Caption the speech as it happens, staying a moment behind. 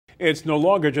It's no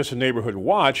longer just a neighborhood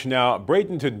watch. Now,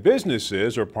 Bradenton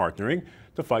businesses are partnering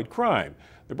to fight crime.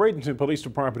 The Bradenton Police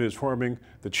Department is forming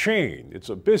the Chain. It's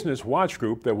a business watch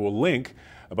group that will link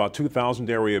about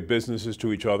 2,000 area businesses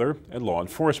to each other and law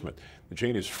enforcement. The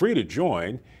Chain is free to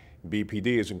join.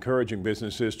 BPD is encouraging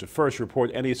businesses to first report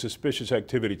any suspicious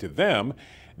activity to them,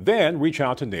 then reach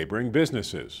out to neighboring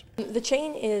businesses. The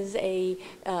Chain is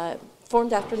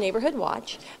formed after Neighborhood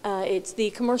Watch. It's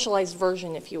the commercialized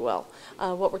version, if you will.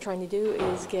 What we're trying to do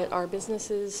is get our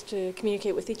businesses to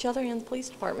communicate with each other and the police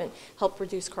department, help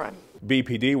reduce crime.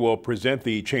 BPD will present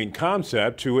the Chain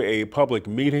concept to a public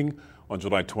meeting on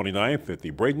July 29th at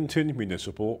the Bradenton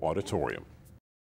Municipal Auditorium.